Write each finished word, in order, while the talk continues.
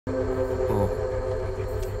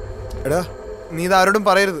എടാ നീ ഇത് ആരോടും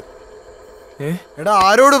പറയരുത്. എടാ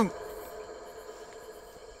ആരോടും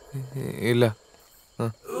ഇല്ല.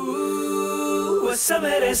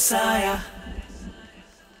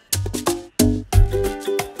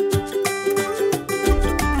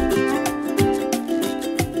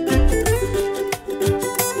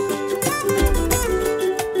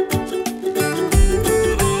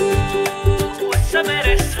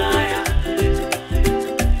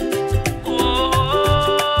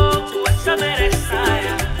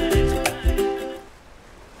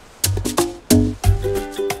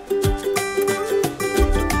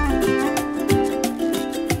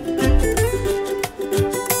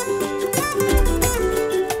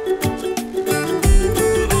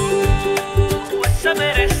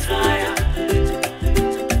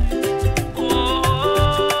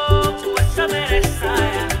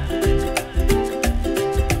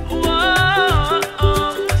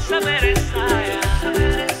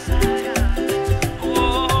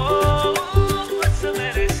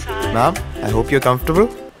 Ma'am, I hope you're comfortable.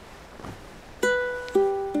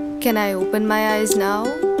 Can I open my eyes now?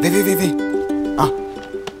 Wait.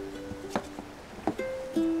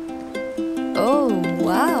 Oh,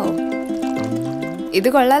 wow. ഇത്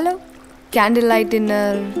കൊള്ളാലോ. ക്യാൻഡിൽ ലൈറ്റ്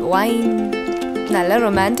ഡിന്നർ, വൈൻ, നല്ല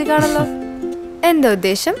റൊമാൻറ്റിക് ആണല്ലോ. എന്താ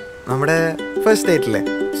ഉദ്ദേശം? നമ്മുടെ ഫസ്റ്റ് ഡേറ്റ് അല്ലേ,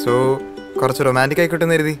 സോ കുറച്ച് റൊമാൻറ്റിക് ആയിക്കോട്ടെ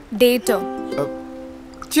എന്ന് കരുതി. ഡേറ്റോ?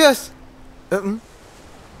 Cheers.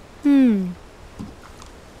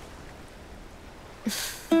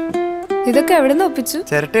 ഇതൊക്കെ എവിടെ നിന്ന് ഒപ്പിച്ചു?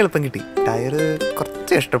 ചിരട്ട എളുപ്പം കിട്ടി, ടയറ്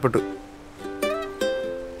കുറച്ച് ഇഷ്ടപ്പെട്ടു.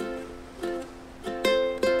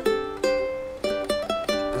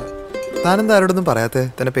 താനെന്താ ആരോടൊന്നും പറയാത്തെ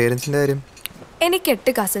തന്റെ പേരൻസിന്റെ കാര്യം? എനിക്ക്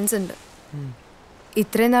 8 കസിൻസ് ഉണ്ട്.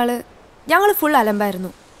 ഇത്രയും നാള് ഞങ്ങൾ ഫുൾ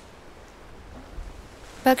അലമ്പായിരുന്നു.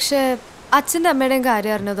 പക്ഷെ അച്ഛൻ്റെ അമ്മയുടെയും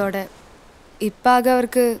കാര്യം അറിഞ്ഞതോടെ ഇപ്പാകെ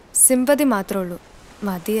അവർക്ക് സിമ്പതി മാത്രമേ ഉള്ളൂ.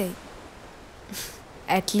 മതിയായി.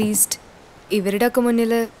 അറ്റ്ലീസ്റ്റ് ഇവരുടെ ഒക്കെ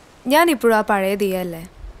മുന്നിൽ ഞാൻ ഇപ്പോഴും ആ പഴയ ദിയല്ലേ.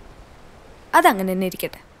 അതങ്ങനെ തന്നെ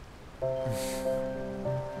ഇരിക്കട്ടെ.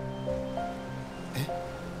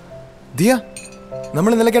 ദിയ,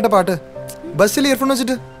 നമ്മൾ ഇന്നലെ കേട്ട പാട്ട് ബസ്സിൽ ഇയർഫോൺ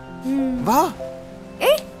വെച്ചിട്ട് വാ.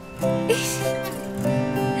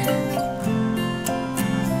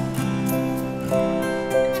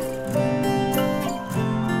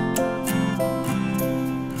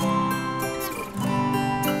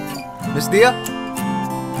 Miss Diya,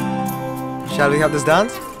 shall we have this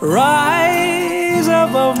dance? Rise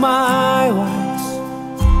above my walls,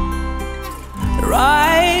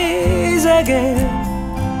 rise again,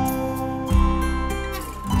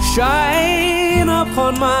 shine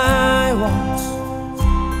upon my walls,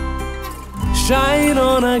 shine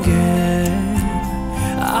on again.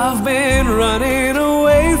 I've been running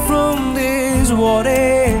away from these what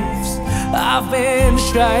ifs, I've been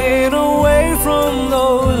shying away from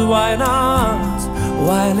those why nots,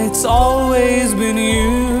 while it's always been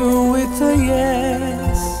you with a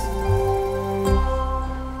yes.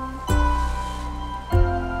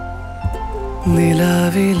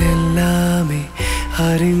 നിലാവിലെല്ലാമേ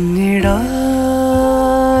അറിഞ്ഞിടാതലിഞ്ഞുവോ,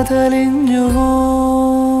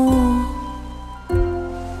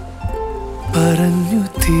 പറഞ്ഞു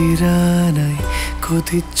തീരാനായി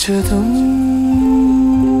കൊതിച്ചതും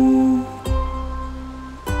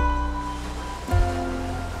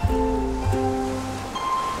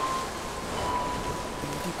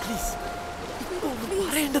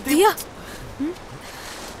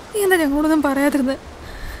എന്താ ഞങ്ങളൊന്നും പറയാതിരുന്നത്?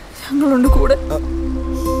 ഞങ്ങളുണ്ട് കൂടെ.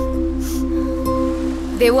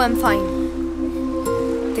 Devu, I am fine.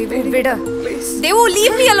 Devu,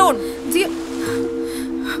 leave me alone.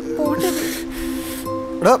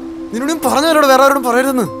 നിന്നോട് പറഞ്ഞവരോട് വേറെ ആരോടും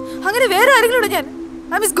പറയരുതെന്ന്. അങ്ങനെ വേറെ ആരെങ്കിലും ഞാൻ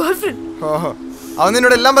ഗേൾഫ്രണ്ട്. അവൻ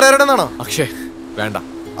നിന്നോട് എല്ലാം പറയാറുണ്ടെന്നാണോ? അക്ഷയ് വേണ്ട,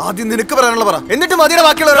 ആദ്യം നിനക്ക് പറയാനുള്ള പറ, എന്നിട്ട് മതിയുടെ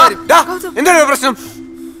ബാക്കിയുള്ള എന്താണ് പ്രശ്നം?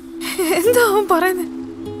 എന്താ അവൻ പറയുന്നത്?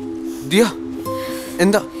 ദിയ,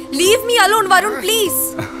 എന്താ? Leave me alone Varun, please.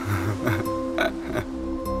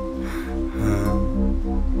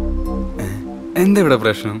 എന്താ ഇവിടെ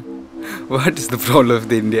പ്രശ്നം? What is the problem of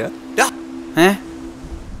the India?